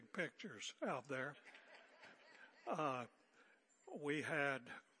pictures out there. We had,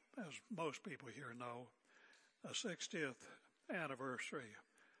 as most people here know, a 60th anniversary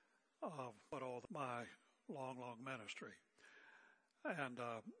of my long ministry. And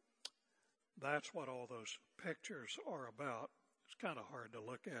that's what all those pictures are about. It's kind of hard to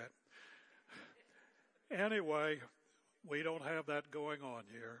look at. Anyway, we don't have that going on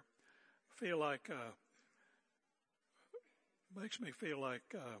here. Makes me feel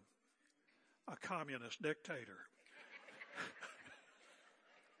like a communist dictator.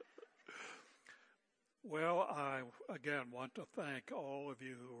 Well, I again want to thank all of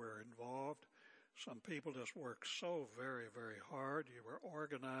you who were involved. Some people just worked so very, very hard. You were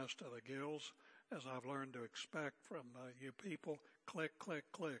organized to the gills, as I've learned to expect from you people. Click, click,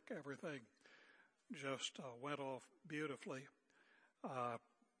 click. Everything just went off beautifully.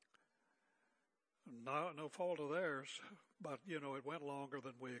 No fault of theirs, but, it went longer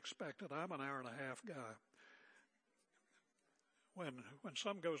than we expected. I'm an hour and a half guy. When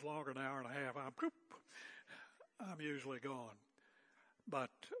something goes longer than an hour and a half, I'm usually gone. But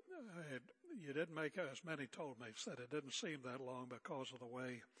you didn't make, as many told me, said it didn't seem that long because of the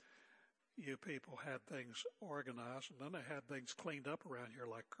way you people had things organized, and then they had things cleaned up around here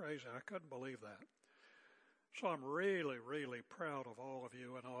like crazy. I couldn't believe that. So I'm really, really proud of all of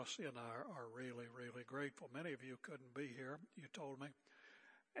you, and Ossie and I are really, really grateful. Many of you couldn't be here, you told me,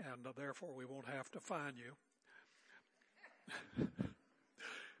 and therefore we won't have to fine you.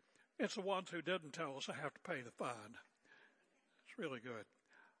 It's the ones who didn't tell us I have to pay the fine. It's really good.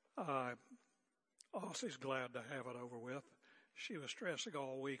 Ossie's glad to have it over with. She was stressing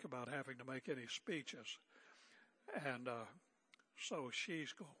all week about having to make any speeches. And so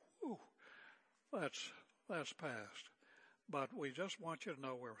she's going, ooh, that's past. But we just want you to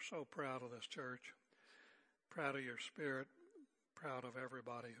know we're so proud of this church, proud of your spirit, proud of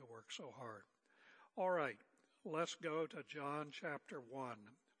everybody who worked so hard. All right, let's go to John chapter 1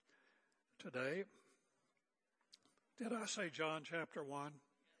 today. Did I say John chapter 1?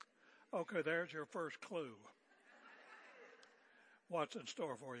 Okay, there's your first clue. What's in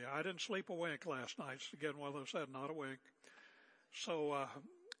store for you? I didn't sleep a wink last night. It's again one of those said, not a wink. So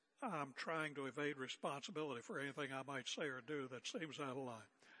I'm trying to evade responsibility for anything I might say or do that seems out of line.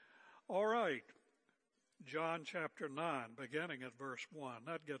 All right, John chapter 9, beginning at verse 1.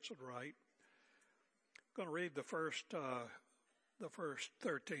 That gets it right. I'm going to read the first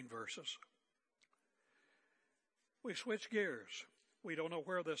 13 verses. We switch gears. We don't know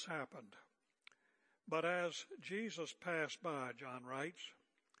where this happened. But as Jesus passed by, John writes,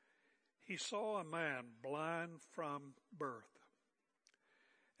 he saw a man blind from birth.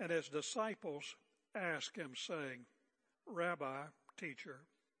 And his disciples asked him, saying, Rabbi, teacher,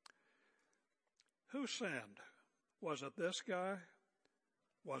 who sinned? Was it this guy?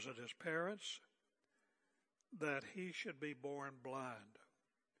 Was it his parents? That he should be born blind?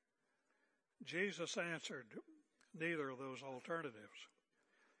 Jesus answered, neither of those alternatives.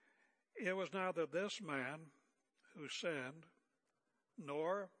 It was neither this man who sinned,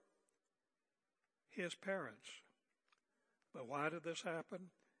 nor his parents. But why did this happen?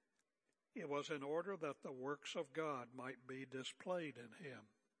 It was in order that the works of God might be displayed in him.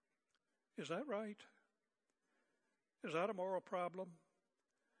 Is that right? Is that a moral problem?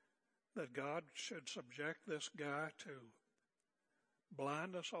 That God should subject this guy to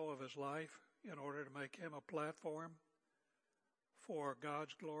blindness all of his life in order to make him a platform for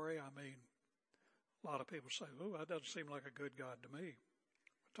God's glory? I mean, a lot of people say, "Ooh, that doesn't seem like a good God to me."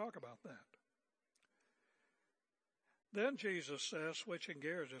 We'll talk about that. Then Jesus says, switching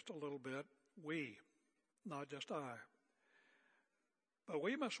gears just a little bit, we, not just I. But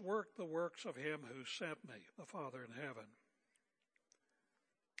we must work the works of him who sent me, the Father in heaven.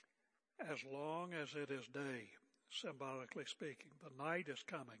 As long as it is day, symbolically speaking. The night is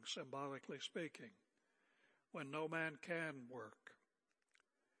coming, symbolically speaking, when no man can work.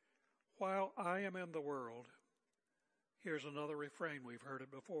 While I am in the world, here's another refrain, we've heard it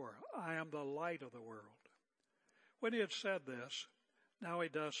before, I am the light of the world. When he had said this, now he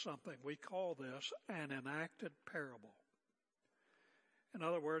does something. We call this an enacted parable. In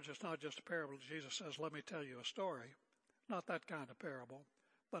other words, it's not just a parable. Jesus says, let me tell you a story. Not that kind of parable,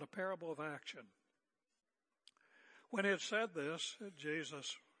 but a parable of action. When he had said this,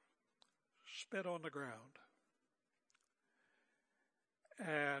 Jesus spit on the ground.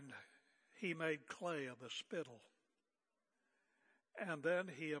 And he made clay of the spittle. And then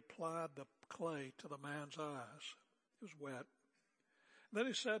he applied the clay to the man's eyes. It was wet. Then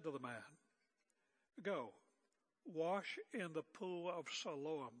he said to the man, go, wash in the pool of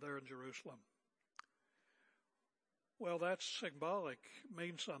Siloam there in Jerusalem. Well, that's symbolic,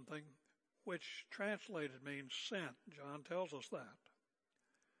 means something, which translated means sent. John tells us that.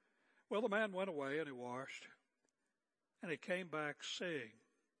 Well, the man went away and he washed, and he came back seeing.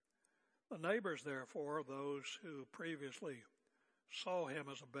 The neighbors, therefore, those who previously saw him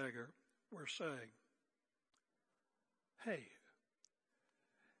as a beggar, were saying, "Hey,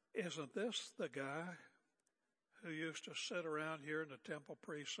 isn't this the guy who used to sit around here in the temple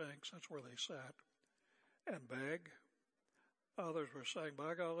precincts?" That's where they sat, "and beg?" Others were saying,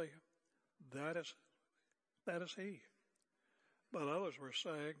 "By golly, that is he." But others were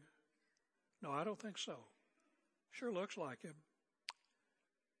saying, "No, I don't think so. Sure looks like him."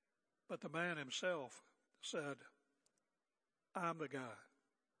 But the man himself said, "I'm the guy."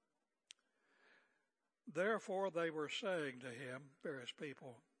 Therefore they were saying to him, various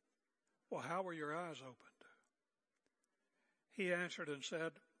people, "Well, how were your eyes opened?" He answered and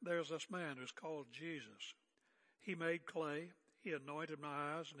said, "There's this man who's called Jesus. He made clay, he anointed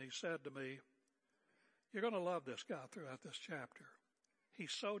my eyes, and he said to me," you're going to love this guy throughout this chapter.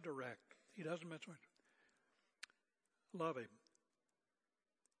 He's so direct. He doesn't mention it. Love him.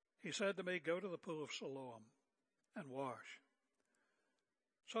 He said to me, "Go to the pool of Siloam and wash."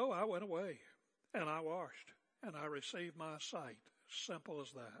 So I went away and I washed and I received my sight. Simple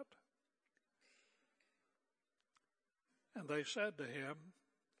as that. And they said to him,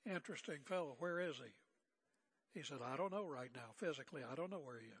 "Interesting fellow, where is he?" He said, "I don't know right now. Physically, I don't know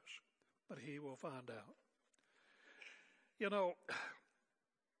where he is, but he will find out." You know,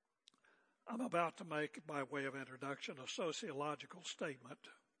 I'm about to make, by way of introduction, a sociological statement.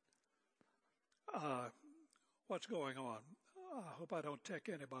 What's going on? I hope I don't tick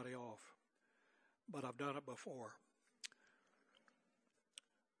anybody off, but I've done it before.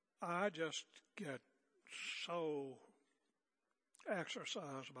 I just get so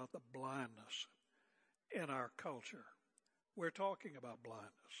exercised about the blindness in our culture. We're talking about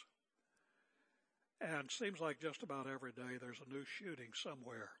blindness. And it seems like just about every day there's a new shooting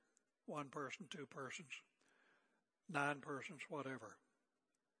somewhere. 1 person, 2 persons, 9 persons, whatever.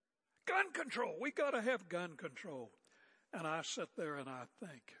 Gun control. We got to have gun control. And I sit there and I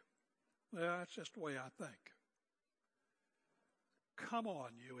think, well, that's just the way I think. Come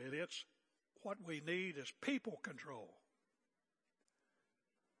on, you idiots. What we need is people control.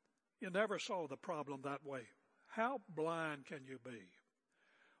 You never saw the problem that way. How blind can you be?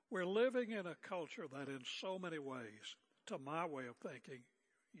 We're living in a culture that in so many ways, to my way of thinking,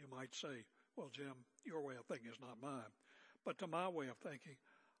 you might say, "Well, Jim, your way of thinking is not mine." But to my way of thinking,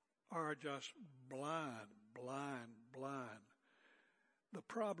 are just blind. The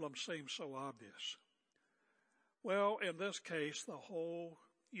problem seems so obvious. Well, in this case, the whole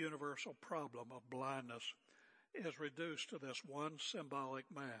universal problem of blindness is reduced to this one symbolic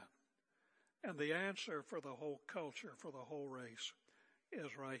man. And the answer for the whole culture, for the whole race,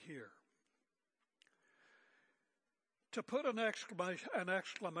 is right here. To put an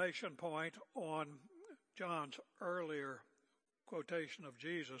exclamation point on John's earlier quotation of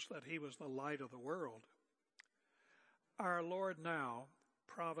Jesus that he was the light of the world, our Lord now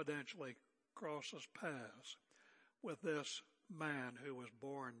providentially crosses paths with this man who was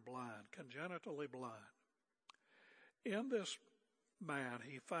born blind, congenitally blind. In this man,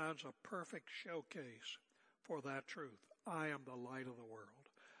 he finds a perfect showcase for that truth. I am the light of the world.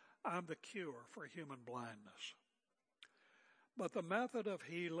 I'm the cure for human blindness. But the method of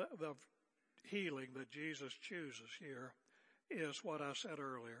healing that Jesus chooses here is what I said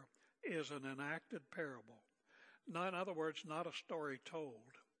earlier, is an enacted parable. In other words, not a story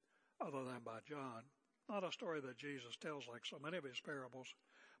told, other than by John, not a story that Jesus tells like so many of his parables,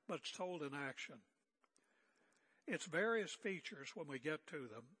 but it's told in action. Its various features, when we get to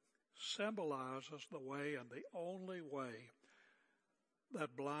them, symbolizes the way and the only way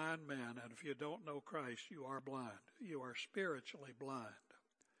that blind men, and if you don't know Christ, you are blind. You are spiritually blind.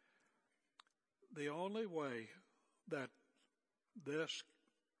 The only way that this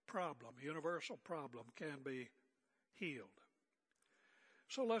problem, universal problem, can be healed.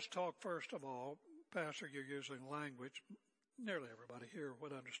 So let's talk first of all, Pastor, you're using language, nearly everybody here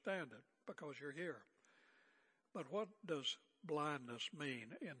would understand it because you're here. But what does blindness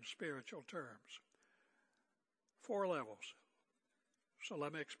mean in spiritual terms? 4 levels. So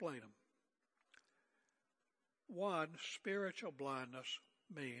let me explain them. 1, spiritual blindness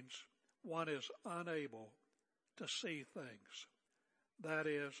means one is unable to see things. That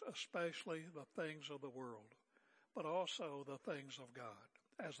is, especially the things of the world, but also the things of God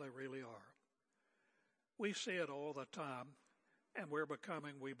as they really are. We see it all the time, and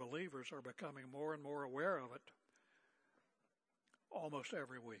we believers are becoming more and more aware of it almost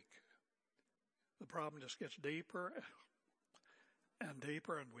every week. the problem just gets deeper and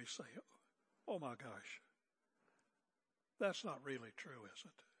deeper, and we say, oh my gosh, that's not really true, is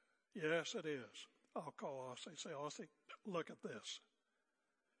it? Yes, it is. I'll call Ossie and say, Ossie, look at this.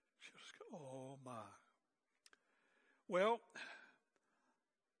 She'll just go, oh my. Well,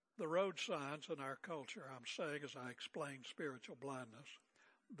 the road signs in our culture, I'm saying as I explain spiritual blindness,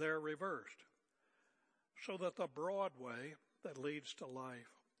 they're reversed. So that the broad way that leads to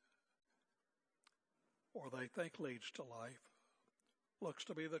life, or they think leads to life, looks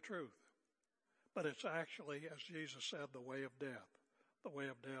to be the truth. But it's actually, as Jesus said, the way of death. The way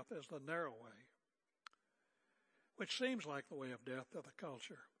of death is the narrow way, which seems like the way of death to the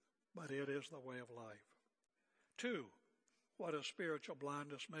culture, but it is the way of life. 2, what does spiritual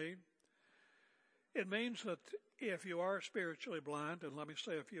blindness mean? It means that if you are spiritually blind, and let me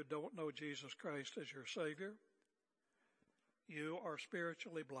say if you don't know Jesus Christ as your Savior, you are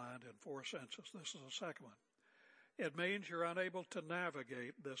spiritually blind in 4 senses. This is the second one. It means you're unable to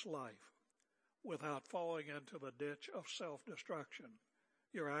navigate this life without falling into the ditch of self-destruction.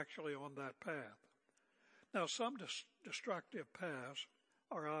 You're actually on that path. Now, some destructive paths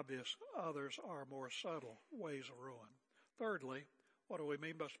are obvious. Others are more subtle ways of ruin. Thirdly, what do we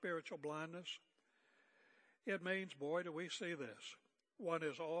mean by spiritual blindness? It means, boy, do we see this. One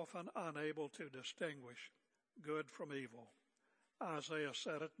is often unable to distinguish good from evil. Isaiah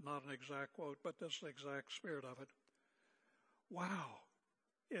said it, not an exact quote, but this is the exact spirit of it. Wow,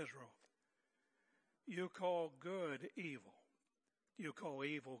 Israel, you call good evil. You call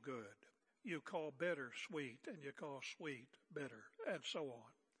evil good. You call bitter sweet, and you call sweet bitter, and so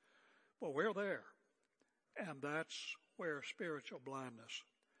on. Well, we're there, and that's where spiritual blindness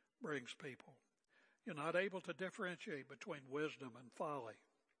brings people. You're not able to differentiate between wisdom and folly.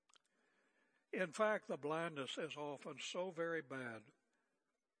 In fact, the blindness is often so very bad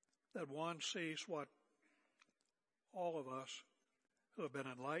that one sees what all of us who have been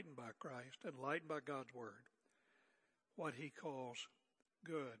enlightened by Christ, enlightened by God's Word, what He calls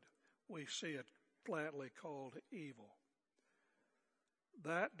good, we see it flatly called evil.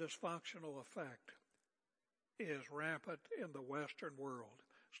 That dysfunctional effect is rampant in the Western world.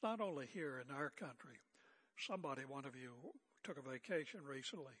 It's not only here in our country. One of you took a vacation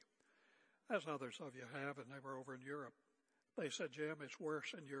recently, as others of you have, and they were over in Europe. They said, Jim, it's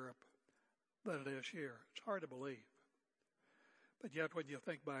worse in Europe than it is here. It's hard to believe. But yet when you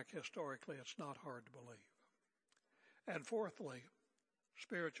think back historically, it's not hard to believe. And fourthly,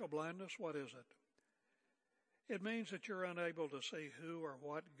 spiritual blindness, what is it? It means that you're unable to see who or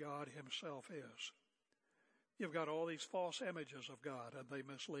what God Himself is. You've got all these false images of God, and they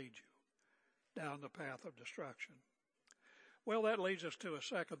mislead you down the path of destruction. Well, that leads us to a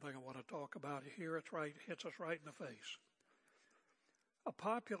second thing I want to talk about here. It hits us right in the face. A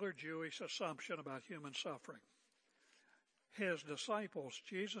popular Jewish assumption about human suffering. His disciples,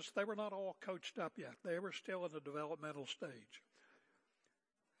 Jesus, they were not all coached up yet. They were still in the developmental stage.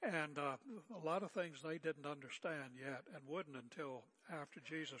 And a lot of things they didn't understand yet and wouldn't until after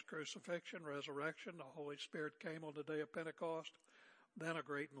Jesus' crucifixion, resurrection, the Holy Spirit came on the day of Pentecost, then a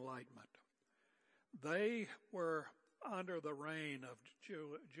great enlightenment. They were under the reign of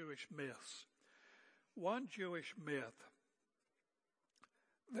Jewish myths. One Jewish myth,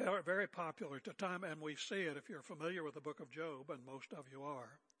 very, very popular at the time, and we see it if you're familiar with the book of Job, and most of you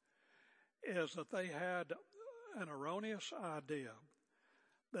are, is that they had an erroneous idea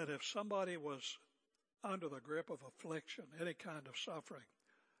that if somebody was under the grip of affliction, any kind of suffering,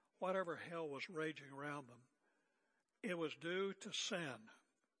 whatever hell was raging around them, it was due to sin.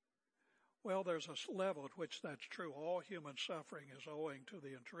 Well, there's a level at which that's true. All human suffering is owing to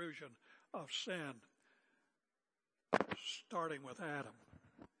the intrusion of sin, starting with Adam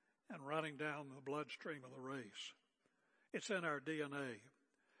and running down the bloodstream of the race. It's in our DNA.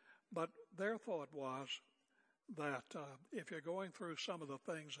 But their thought was that if you're going through some of the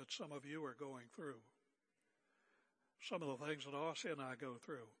things that some of you are going through, some of the things that Ossie and I go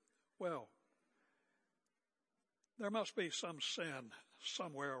through, well, there must be some sin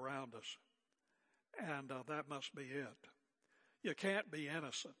somewhere around us, and that must be it. You can't be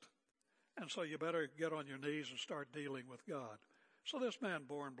innocent, and so you better get on your knees and start dealing with God. So this man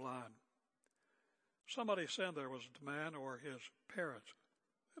born blind, somebody said there was the man or his parents.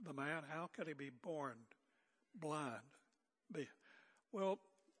 The man, how could he be born blind? Well,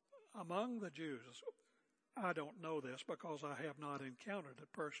 among the Jews, I don't know this because I have not encountered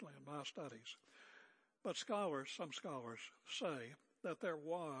it personally in my studies, but some scholars say that there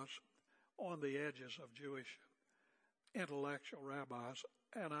was on the edges of Jewish intellectual rabbis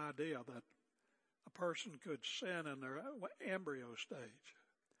an idea that a person could sin in their embryo stage.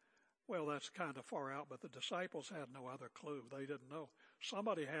 Well, that's kind of far out, but the disciples had no other clue. They didn't know.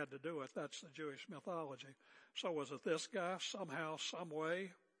 Somebody had to do it. That's the Jewish mythology. So was it this guy somehow, some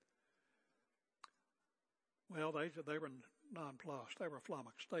way? Well, they were nonplussed. They were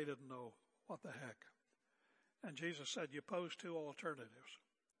flummoxed. They didn't know what the heck. And Jesus said, you pose two alternatives.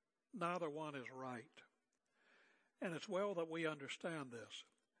 Neither one is right. And it's well that we understand this.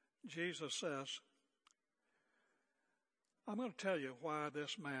 Jesus says, I'm going to tell you why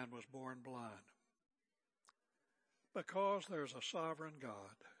this man was born blind. Because there's a sovereign God.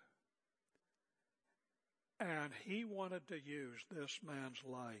 And he wanted to use this man's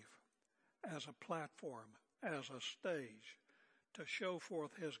life as a platform, as a stage, to show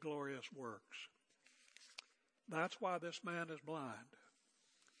forth his glorious works. That's why this man is blind.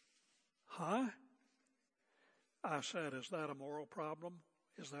 Huh? I said, is that a moral problem?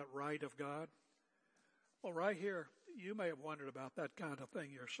 Is that right of God? Well, right here, you may have wondered about that kind of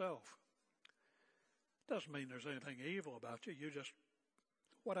thing yourself. Doesn't mean there's anything evil about you. You just,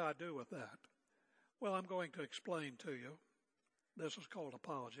 what do I do with that? Well, I'm going to explain to you. This is called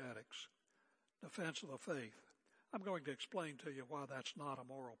apologetics, defense of the faith. I'm going to explain to you why that's not a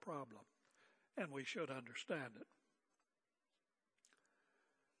moral problem, and we should understand it.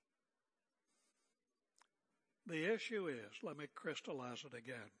 The issue is, let me crystallize it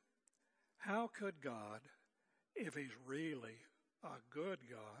again. How could God, if he's really a good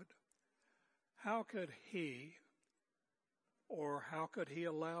God, how could he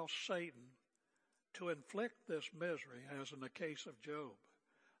allow Satan to inflict this misery, as in the case of Job,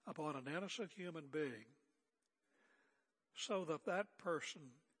 upon an innocent human being, so that that person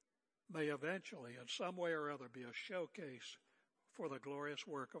may eventually, in some way or other, be a showcase for the glorious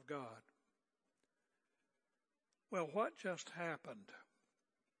work of God? Well, what just happened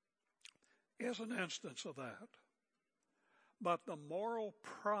is an instance of that. But the moral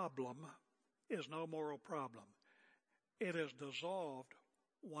problem is no moral problem. It is dissolved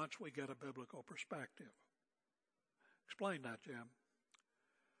once we get a biblical perspective. Explain that, Jim.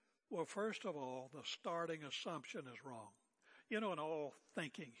 Well, first of all, the starting assumption is wrong. You know, in all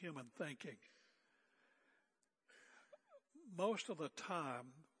thinking, human thinking, most of the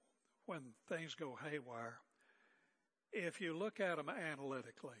time when things go haywire, if you look at them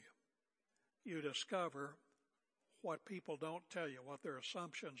analytically, you discover what people don't tell you, what their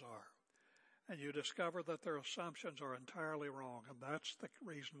assumptions are. And you discover that their assumptions are entirely wrong. And that's the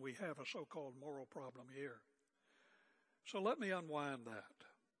reason we have a so-called moral problem here. So let me unwind that.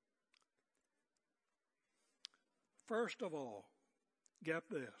 First of all, get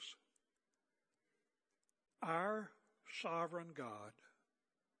this. Our sovereign God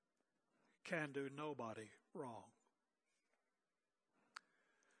can do nobody wrong.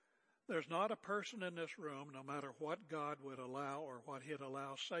 There's not a person in this room, no matter what God would allow or what he'd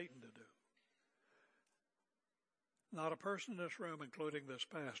allow Satan to do. Not a person in this room, including this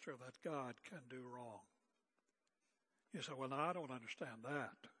pastor, that God can do wrong. You say, well, no, I don't understand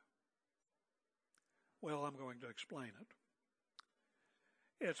that. Well, I'm going to explain it.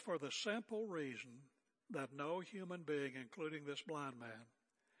 It's for the simple reason that no human being, including this blind man,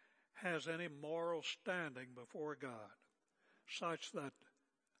 has any moral standing before God, such that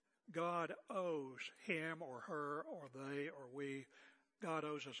God owes him or her or they or we, God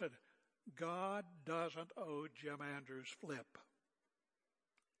owes us. God doesn't owe Jim Andrews flip.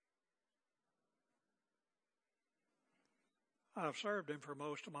 I've served him for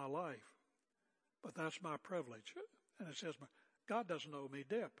most of my life, but that's my privilege. And it says, God doesn't owe me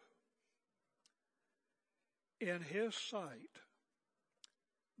dip. In his sight,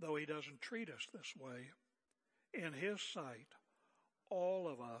 though he doesn't treat us this way, in his sight, all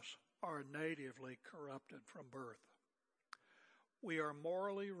of us are natively corrupted from birth. We are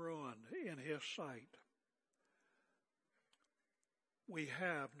morally ruined in his sight. We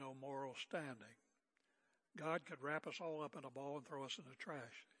have no moral standing. God could wrap us all up in a ball and throw us in the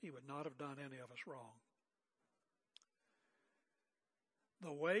trash. He would not have done any of us wrong.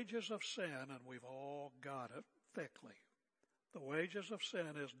 The wages of sin, and we've all got it thickly, the wages of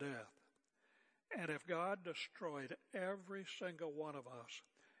sin is death. And if God destroyed every single one of us,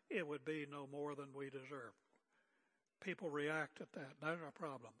 it would be no more than we deserve. People react at that. Not a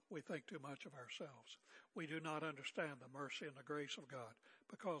problem. We think too much of ourselves. We do not understand the mercy and the grace of God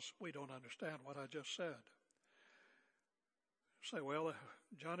because we don't understand what I just said. Say, well,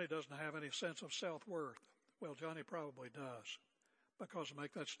 Johnny doesn't have any sense of self-worth. Well, Johnny probably does, because to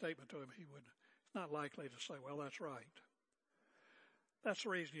make that statement to him, he's not likely to say, well, that's right. That's the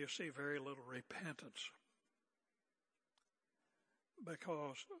reason you see very little repentance.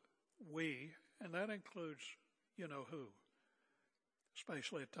 Because we, and that includes, you know who,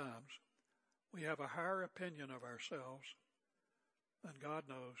 especially at times, we have a higher opinion of ourselves than God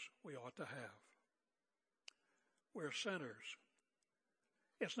knows we ought to have. We're sinners.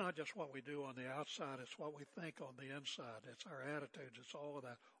 It's not just what we do on the outside, it's what we think on the inside. It's our attitudes, it's all of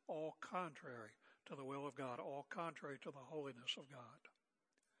that, all contrary to the will of God, all contrary to the holiness of God.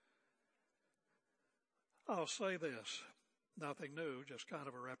 I'll say this, nothing new, just kind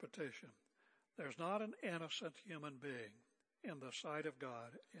of a repetition. There's not an innocent human being in the sight of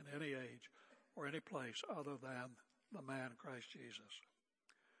God in any age or any place other than the man Christ Jesus.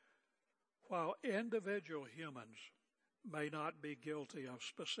 While individual humans may not be guilty of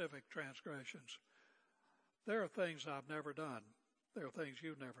specific transgressions, there are things I've never done. There are things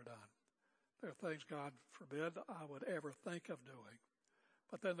you've never done. There are things, God forbid, I would ever think of doing.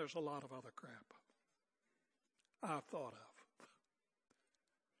 But then there's a lot of other crap I've thought of.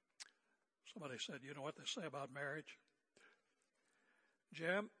 Somebody said, you know what they say about marriage?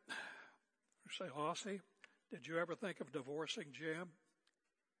 Jim, you say, Ossie, did you ever think of divorcing Jim?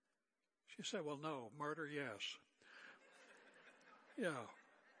 She said, well, no. Murder, yes. Yeah.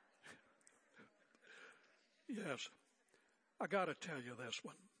 Yes. I got to tell you this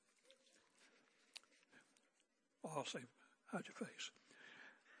one. Ossie, how'd you face?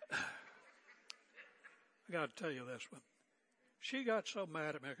 I got to tell you this one. She got so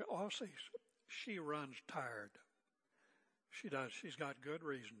mad at me. Ossie, she runs tired. She does. She's got good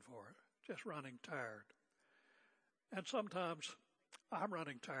reason for it. Just running tired. And sometimes I'm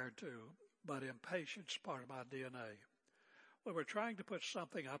running tired too, but impatience is part of my DNA. We were trying to put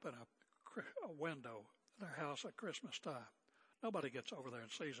something up in a window in our house at Christmas time. Nobody gets over there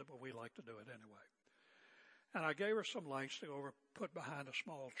and sees it, but we like to do it anyway. And I gave her some lights to go over, put behind a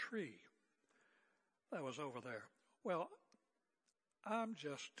small tree that was over there. Well, I'm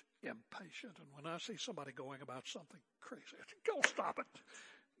just impatient, and when I see somebody going about something crazy, I say, go stop it.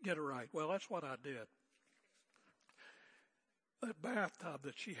 Get it right. Well, that's what I did. That bathtub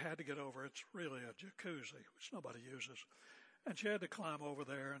that she had to get over, it's really a jacuzzi, which nobody uses. And she had to climb over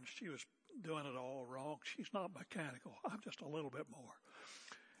there, and she was doing it all wrong. She's not mechanical. I'm just a little bit more.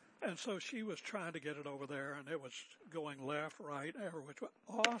 And so she was trying to get it over there, and it was going left, right, every which way.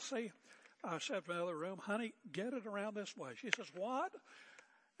 Oh, see, I said from the other room, honey, get it around this way. She says, what?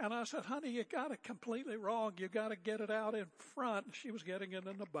 And I said, honey, you got it completely wrong. You got to get it out in front. And she was getting it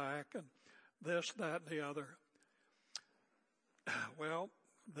in the back, and this, that, and the other. Well,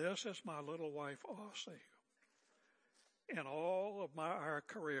 this is my little wife, Ossie. In all of our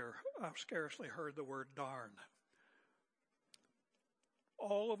career, I've scarcely heard the word darn.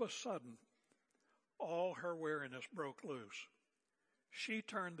 All of a sudden, all her weariness broke loose. She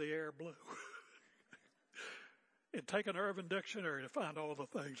turned the air blue. It'd take an Urban Dictionary to find all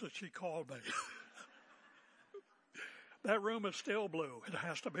the things that she called me. That room is still blue. It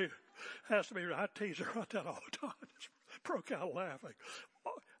has to be. I tease her about that all the time. Just broke out laughing.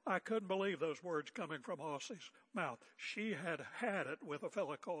 I couldn't believe those words coming from Ossie's mouth. She had it with a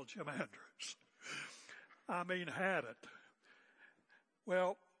fellow called Jim Andrews. I mean, had it.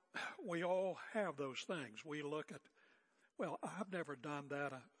 Well, we all have those things. We look at, well, I've never done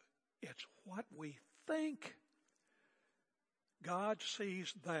that. It's what we think. God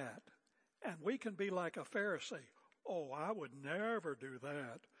sees that. And we can be like a Pharisee. Oh, I would never do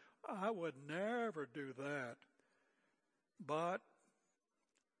that. I would never do that. But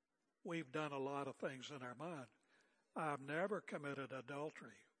we've done a lot of things in our mind. I've never committed adultery.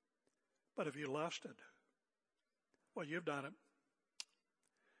 But have you lusted? Well, you've done it.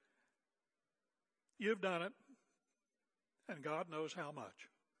 You've done it. And God knows how much.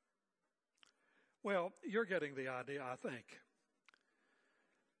 Well, you're getting the idea, I think.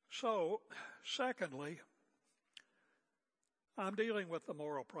 So, secondly, I'm dealing with the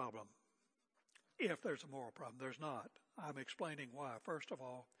moral problem. If there's a moral problem, there's not. I'm explaining why. First of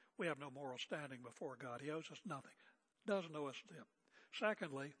all, we have no moral standing before God. He owes us nothing. Doesn't owe us a dip.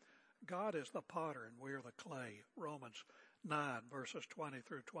 Secondly, God is the potter and we are the clay. Romans 9, verses 20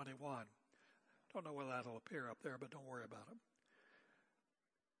 through 21. Don't know whether that'll appear up there, but don't worry about it.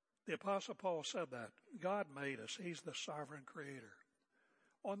 The Apostle Paul said that. God made us. He's the sovereign creator.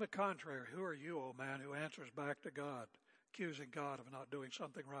 On the contrary, who are you, O man, who answers back to God, accusing God of not doing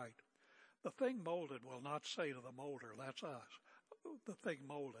something right? The thing molded will not say to the molder, that's us, the thing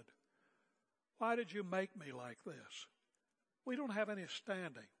molded, why did you make me like this? We don't have any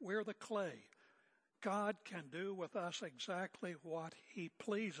standing. We're the clay. God can do with us exactly what he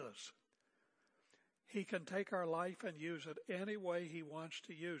pleases. He can take our life and use it any way he wants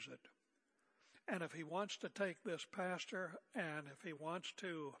to use it. And if he wants to take this pastor and if he wants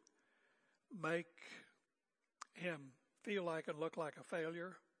to make him feel like and look like a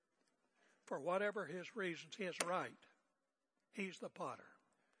failure, for whatever his reasons, he is right. He's the potter.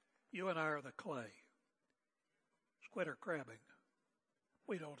 You and I are the clay. Quit our crabbing.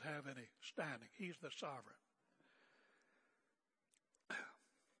 We don't have any standing. He's the sovereign.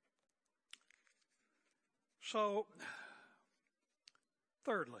 So,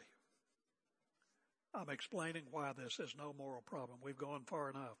 thirdly, I'm explaining why this is no moral problem. We've gone far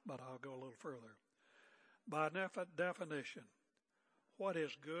enough, but I'll go a little further. By definition, what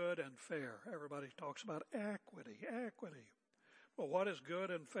is good and fair? Everybody talks about equity. Well, what is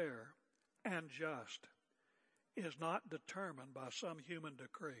good and fair and just is not determined by some human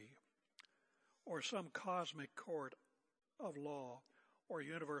decree or some cosmic court of law or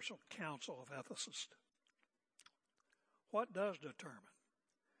universal council of ethicists. What does determine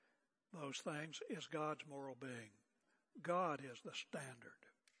those things is God's moral being. God is the standard.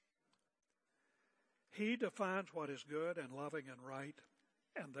 He defines what is good and loving and right,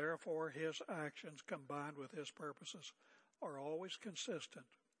 and therefore his actions combined with his purposes are always consistent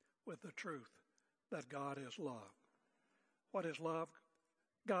with the truth that God is love. What is love?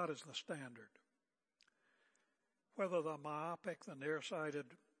 God is the standard. Whether the myopic, the nearsighted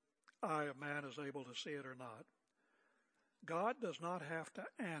eye of man is able to see it or not, God does not have to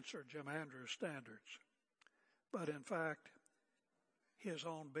answer Jim Andrews' standards, but in fact, his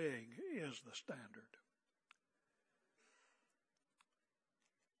own being is the standard.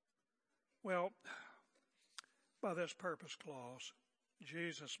 Well, by this purpose clause,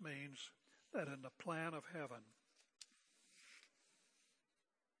 Jesus means that in the plan of heaven,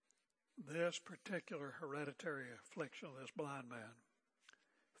 this particular hereditary affliction of this blind man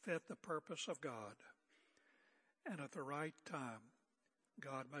fit the purpose of God. And at the right time,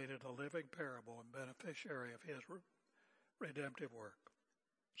 God made it a living parable and beneficiary of his redemptive work.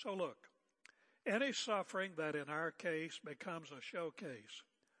 So look, any suffering that in our case becomes a showcase,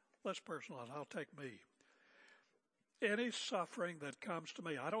 let's personalize, I'll take me. Any suffering that comes to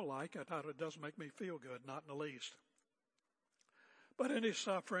me, I don't like it. It doesn't make me feel good, not in the least. But any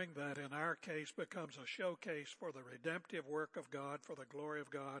suffering that in our case becomes a showcase for the redemptive work of God, for the glory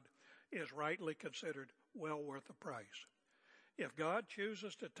of God, is rightly considered well worth the price. If God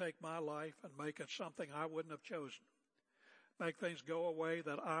chooses to take my life and make it something I wouldn't have chosen, make things go away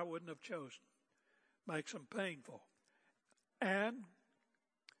that I wouldn't have chosen, makes them painful, and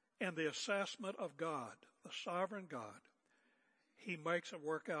in the assessment of God, the sovereign God, he makes it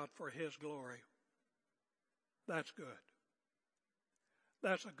work out for his glory, that's good.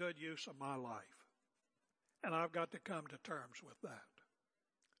 That's a good use of my life. And I've got to come to terms with that.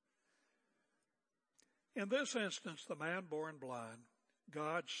 In this instance, the man born blind,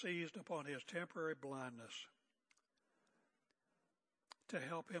 God seized upon his temporary blindness to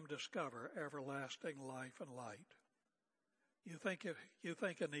help him discover everlasting life and light. You think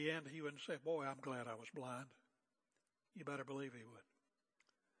in the end he wouldn't say, boy, I'm glad I was blind. You better believe he would.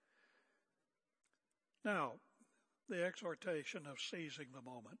 Now, the exhortation of seizing the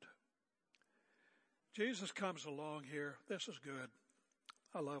moment. Jesus comes along here. This is good.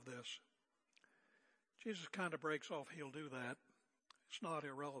 I love this. Jesus kind of breaks off, he'll do that. It's not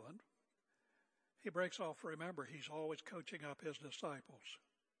irrelevant. He breaks off, remember, he's always coaching up his disciples.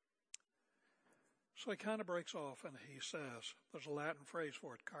 So he kind of breaks off and he says, there's a Latin phrase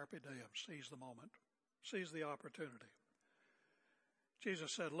for it, carpe diem, seize the moment, seize the opportunity.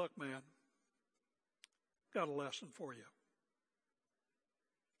 Jesus said, look, man, got a lesson for you.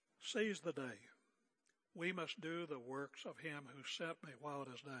 Seize the day. We must do the works of him who sent me while it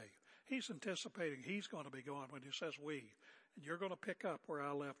is day. He's anticipating he's going to be gone when he says we, and you're going to pick up where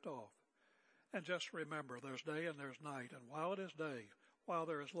I left off. And just remember, there's day and there's night, and while it is day, while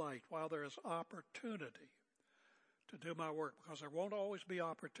there is light, while there is opportunity to do my work, because there won't always be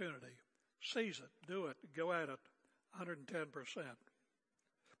opportunity, seize it, do it, go at it 110%.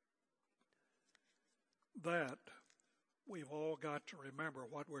 That we've all got to remember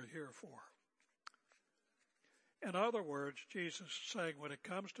what we're here for. In other words, Jesus is saying when it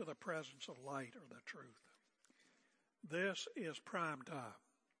comes to the presence of light or the truth, this is prime time.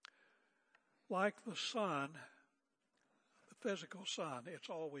 Like the sun, the physical sun, it's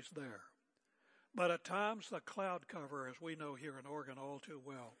always there. But at times the cloud cover, as we know here in Oregon all too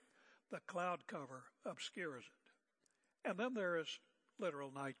well, the cloud cover obscures it. And then there is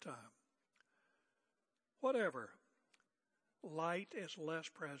literal nighttime. Whatever, light is less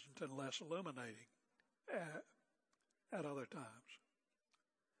present and less illuminating at other times.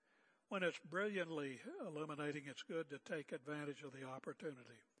 When it's brilliantly illuminating, it's good to take advantage of the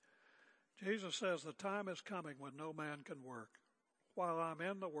opportunity. Jesus says the time is coming when no man can work. While I'm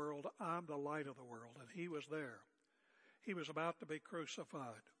in the world, I'm the light of the world, and he was there. He was about to be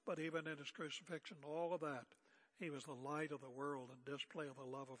crucified, but even in his crucifixion, all of that, he was the light of the world and display of the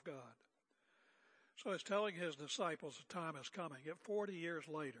love of God. So he's telling his disciples the time is coming. 40 years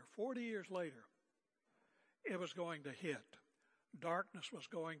later, it was going to hit. Darkness was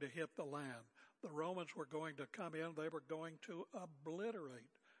going to hit the land. The Romans were going to come in. They were going to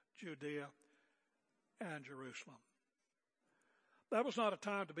obliterate Judea and Jerusalem. That was not a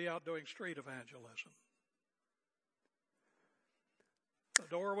time to be out doing street evangelism. The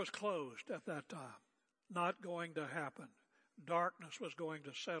door was closed at that time. Not going to happen. Darkness was going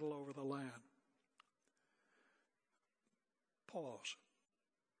to settle over the land. Pause.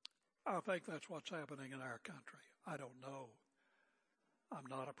 I think that's what's happening in our country. I don't know. I'm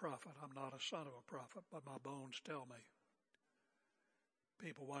not a prophet. I'm not a son of a prophet, but my bones tell me.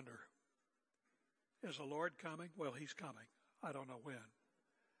 People wonder, is the Lord coming? Well, he's coming. I don't know when.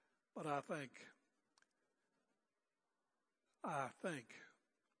 But I think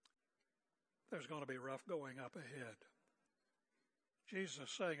there's going to be rough going up ahead. Jesus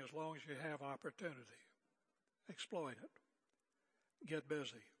is saying, as long as you have opportunity, exploit it. Get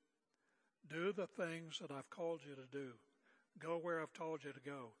busy. Do the things that I've called you to do. Go where I've told you to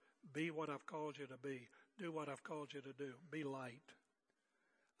go. Be what I've called you to be. Do what I've called you to do. Be light.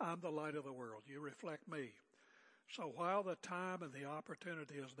 I'm the light of the world. You reflect me. So while the time and the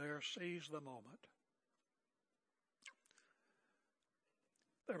opportunity is there, seize the moment.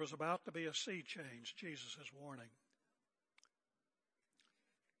 There was about to be a sea change, Jesus is warning.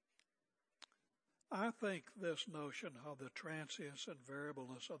 I think this notion of the transience and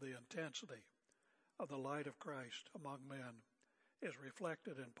variableness of the intensity of the light of Christ among men is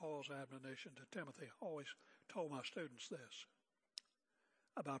reflected in Paul's admonition to Timothy. I always told my students this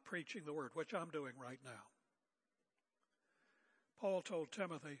about preaching the word, which I'm doing right now. Paul told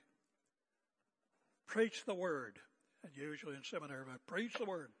Timothy, preach the word. And usually in seminary, preach the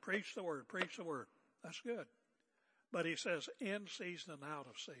word, preach the word, preach the word. That's good. But he says in season and out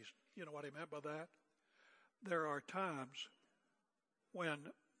of season. You know what he meant by that? There are times when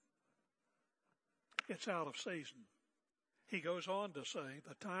it's out of season. He goes on to say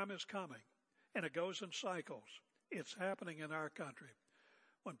the time is coming, and it goes in cycles. It's happening in our country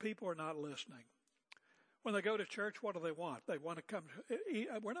when people are not listening. When they go to church, what do they want? They want to come.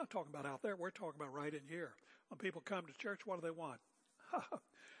 We're not talking about out there. We're talking about right in here. When people come to church, what do they want?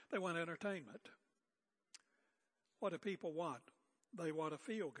 They want entertainment. What do people want? They want to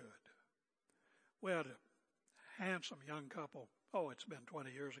feel good. We had a handsome young couple, it's been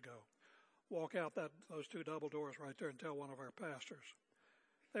 20 years ago, walk out those two double doors right there and tell one of our pastors.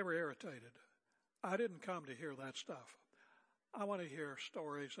 They were irritated. I didn't come to hear that stuff. I want to hear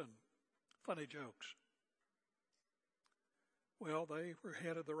stories and funny jokes. Well, they were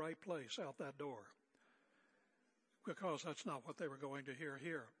headed the right place out that door because that's not what they were going to hear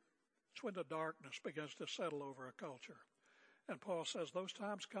here. It's when the darkness begins to settle over a culture. And Paul says those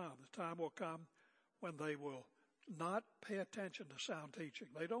times come. The time will come when they will not pay attention to sound teaching.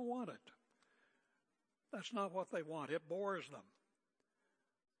 They don't want it. That's not what they want. It bores them.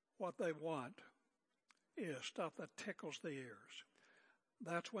 What they want is stuff that tickles the ears.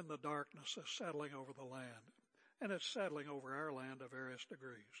 That's when the darkness is settling over the land. And it's settling over our land to various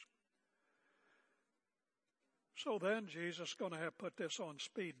degrees. So then Jesus is going to have put this on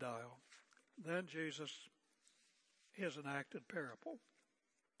speed dial. Then Jesus, his enacted parable.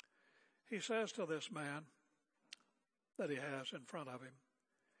 He says to this man that he has in front of him,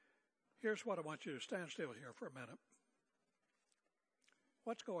 here's what I want you to stand still here for a minute.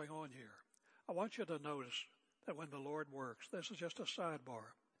 What's going on here? I want you to notice that when the Lord works, this is just a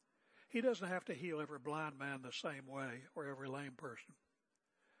sidebar. He doesn't have to heal every blind man the same way or every lame person.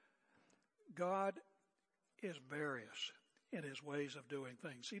 God is various in his ways of doing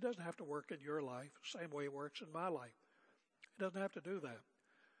things. He doesn't have to work in your life the same way he works in my life. He doesn't have to do that.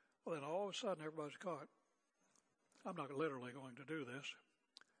 Well, then all of a sudden everybody's caught. I'm not literally going to do this.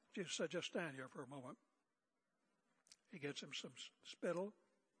 Jesus said, just stand here for a moment. He gets him some spittle,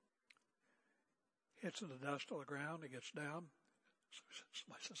 hits in the dust of the ground, he gets down.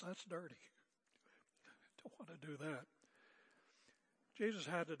 Somebody says, that's dirty. Don't want to do that. Jesus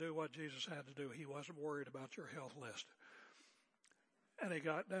had to do what Jesus had to do. He wasn't worried about your health list. And he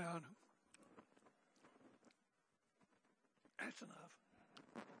got down. That's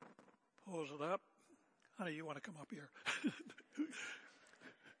enough. Pulls it up. Honey, you want to come up here?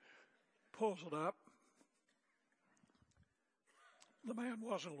 Pulls it up. The man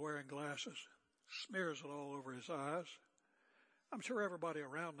wasn't wearing glasses. Smears it all over his eyes. I'm sure everybody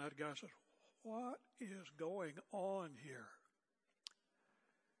around that guy says, what is going on here?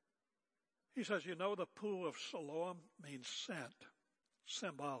 He says, you know, the pool of Siloam means sent,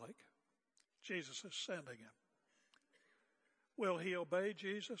 symbolic. Jesus is sending him. Will he obey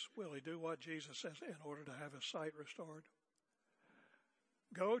Jesus? Will he do what Jesus says in order to have his sight restored?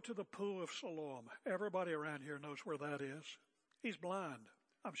 Go to the pool of Siloam. Everybody around here knows where that is. He's blind.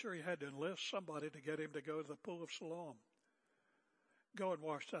 I'm sure he had to enlist somebody to get him to go to the pool of Siloam. Go and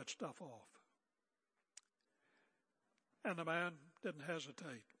wash that stuff off. And the man didn't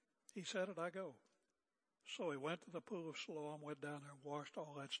hesitate. He said it, I go. So he went to the pool of Siloam, went down there and washed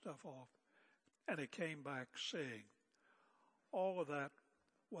all that stuff off. And he came back seeing. All of that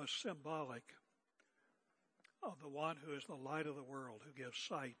was symbolic of the one who is the light of the world, who gives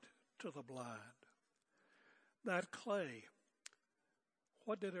sight to the blind. That clay,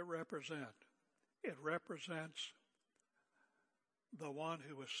 what did it represent? It represents the one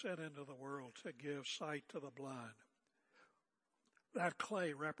who was sent into the world to give sight to the blind. That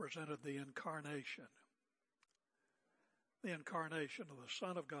clay represented the incarnation. The incarnation of the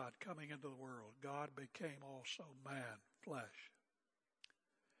Son of God coming into the world. God became also man, flesh.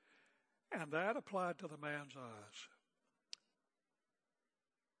 And that applied to the man's eyes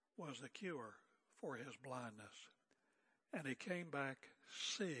was the cure for his blindness. And he came back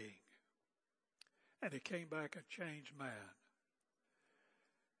seeing. And he came back a changed man.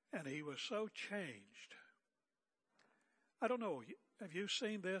 And he was so changed. I don't know, have you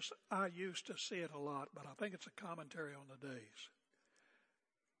seen this? I used to see it a lot, but I think it's a commentary on the days.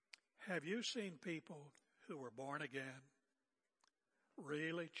 Have you seen people who were born again,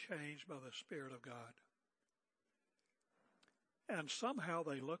 really changed by the Spirit of God? And somehow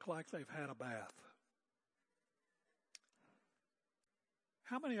they look like they've had a bath.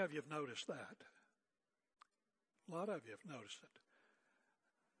 How many of you have noticed that? A lot of you have noticed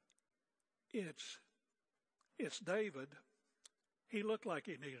it. It's David. He looked like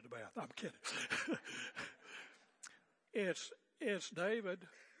he needed a bath. I'm kidding. It's David,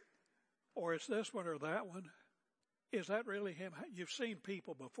 or it's this one or that one. Is that really him? You've seen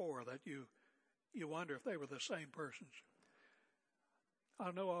people before that you wonder if they were the same persons.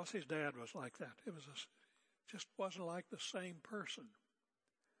 I know Ossie's dad was like that. It was just wasn't like the same person.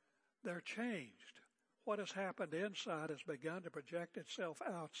 They're changed. What has happened inside has begun to project itself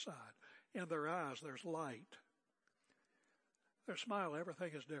outside. In their eyes, there's light. Their smile,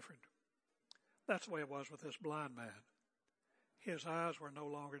 everything is different. That's the way it was with this blind man. His eyes were no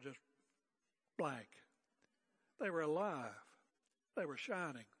longer just blank. They were alive. They were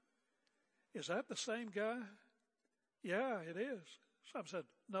shining. Is that the same guy? Yeah, it is. Some said,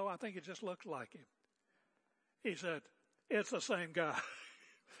 no, I think it just looks like him. He said, it's the same guy.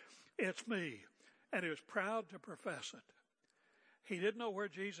 It's me. And he was proud to profess it. He didn't know where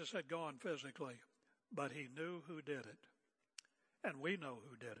Jesus had gone physically, but he knew who did it. And we know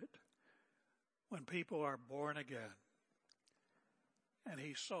who did it. When people are born again. And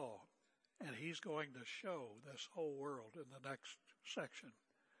he saw, and he's going to show this whole world in the next section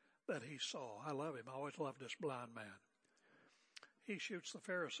that he saw. I love him. I always loved this blind man. He shoots the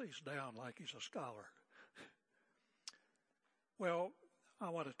Pharisees down like he's a scholar. Well, I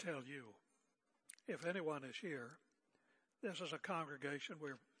want to tell you, if anyone is here, this is a congregation.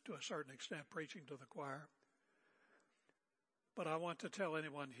 We're, to a certain extent, preaching to the choir. But I want to tell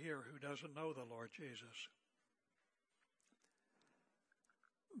anyone here who doesn't know the Lord Jesus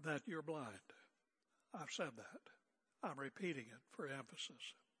that you're blind. I've said that. I'm repeating it for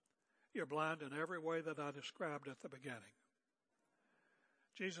emphasis. You're blind in every way that I described at the beginning.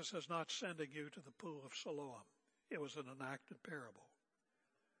 Jesus is not sending you to the pool of Siloam. It was an enacted parable.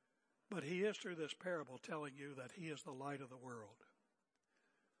 But he is, through this parable, telling you that he is the light of the world.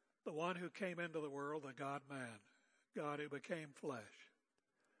 The one who came into the world, the God-man, God who became flesh.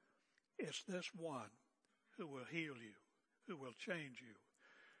 It's this one who will heal you, who will change you,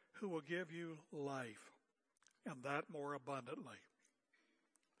 who will give you life, and that more abundantly.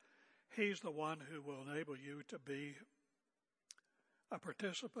 He's the one who will enable you to be a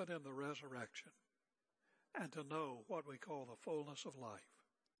participant in the resurrection and to know what we call the fullness of life.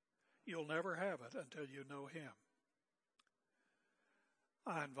 You'll never have it until you know him.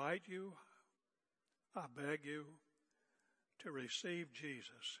 I invite you, I beg you to receive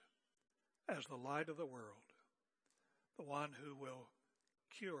Jesus as the light of the world, the one who will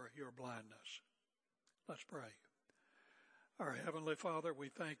cure your blindness. Let's pray. Our Heavenly Father, we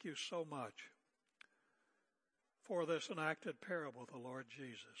thank you so much for this enacted parable of the Lord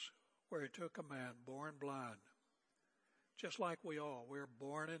Jesus, where he took a man born blind. Just like we all, we're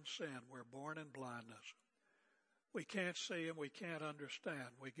born in sin, we're born in blindness. We can't see and we can't understand.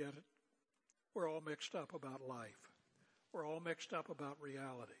 We get it. We're all mixed up about life. We're all mixed up about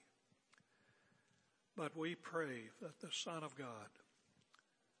reality. But we pray that the Son of God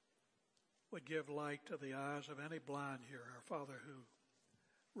would give light to the eyes of any blind here, our Father,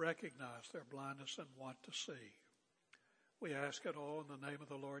 who recognize their blindness and want to see. We ask it all in the name of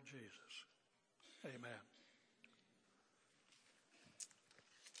the Lord Jesus. Amen.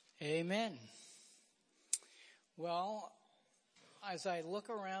 Amen. Well, as I look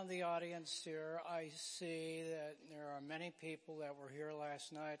around the audience here, I see that there are many people that were here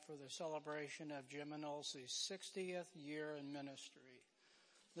last night for the celebration of Jim and Elsie's 60th year in ministry.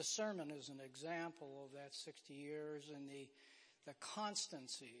 The sermon is an example of that 60 years and the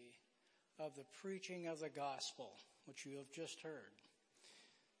constancy of the preaching of the gospel, which you have just heard.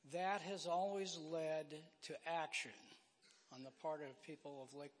 That has always led to action on the part of people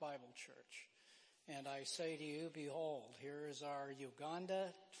of Lake Bible Church. And I say to you, behold, here is our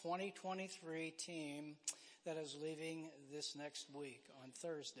Uganda 2023 team that is leaving this next week on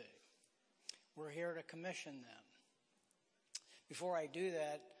Thursday. We're here to commission them. Before I do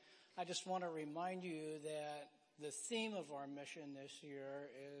that, I just want to remind you that the theme of our mission this year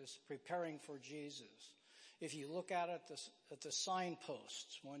is preparing for Jesus. If you look out at the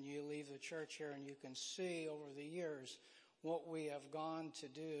signposts when you leave the church here, and you can see over the years what we have gone to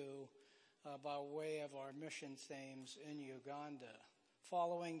do by way of our mission themes in Uganda.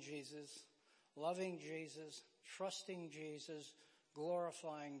 Following Jesus, loving Jesus, trusting Jesus,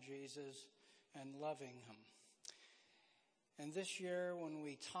 glorifying Jesus, and loving him. And this year, when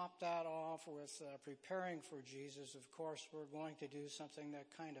we top that off with preparing for Jesus, of course, we're going to do something that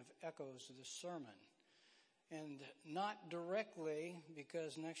kind of echoes the sermon. And not directly,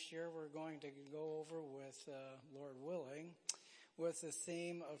 because next year we're going to go over with, Lord willing, with the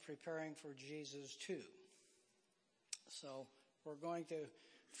theme of preparing for Jesus too. So we're going to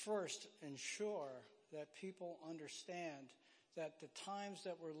first ensure that people understand that the times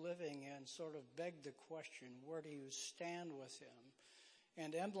that we're living in sort of beg the question, where do you stand with him?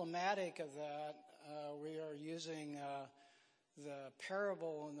 And emblematic of that, we are using the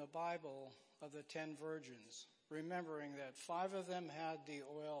parable in the Bible of the 10 virgins, remembering that 5 of them had the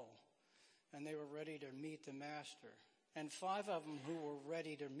oil and they were ready to meet the master. And 5 of them who were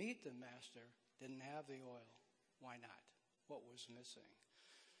ready to meet the master didn't have the oil. Why not? What was missing?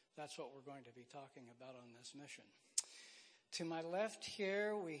 That's what we're going to be talking about on this mission. To my left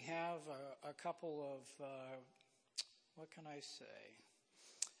here, we have a couple of, what can I say,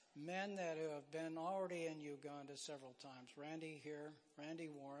 men that have been already in Uganda several times. Randy here, Randy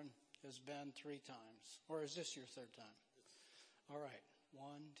Warren, has been 3 times. Or is this your 3rd time? All right. 1,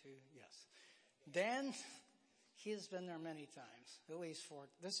 2, yes. Dan, he has been there many times, at least 4.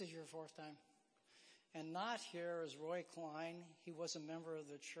 This is your 4th time? And not here is Roy Klein. He was a member of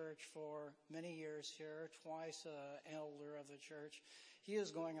the church for many years here, twice an elder of the church. He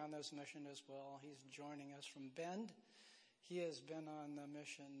is going on this mission as well. He's joining us from Bend. He has been on the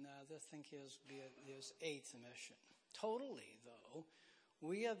mission, I think his 8th mission. Totally, though,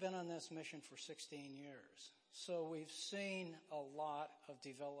 we have been on this mission for 16 years. So we've seen a lot of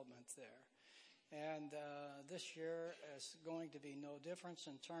development there. And this year is going to be no difference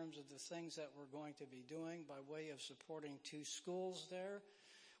in terms of the things that we're going to be doing by way of supporting 2 schools there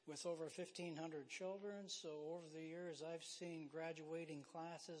with over 1,500 children. So over the years, I've seen graduating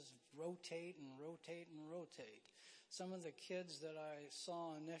classes rotate and rotate and rotate. Some of the kids that I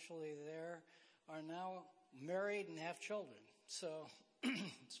saw initially there are now married and have children. So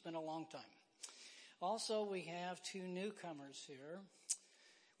it's been a long time. Also, we have 2 newcomers here.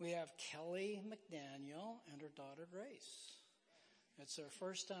 We have Kelly McDaniel and her daughter Grace. It's their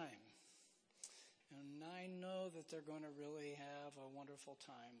first time. And I know that they're going to really have a wonderful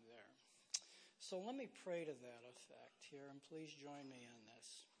time there. So let me pray to that effect here, and please join me in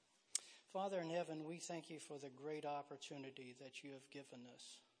this. Father in heaven, we thank you for the great opportunity that you have given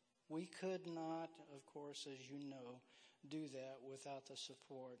us. We could not, of course, as you know, do that without the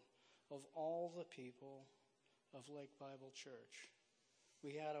support of all the people of Lake Bible Church.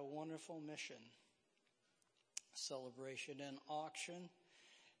 We had a wonderful mission celebration and auction.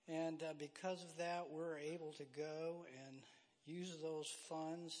 And because of that, we're able to go and use those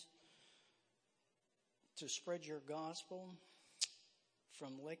funds to spread your gospel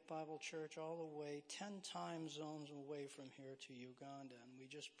from Lake Bible Church all the way 10 time zones away from here to Uganda. And we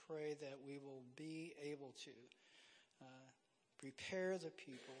just pray that we will be able to prepare the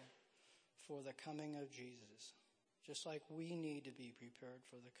people for the coming of Jesus, just like we need to be prepared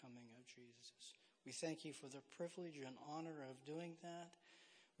for the coming of Jesus. We thank you for the privilege and honor of doing that.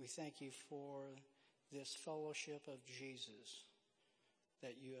 We thank you for this fellowship of Jesus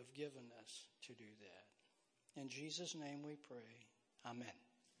that you have given us to do that. In Jesus' name we pray. Amen.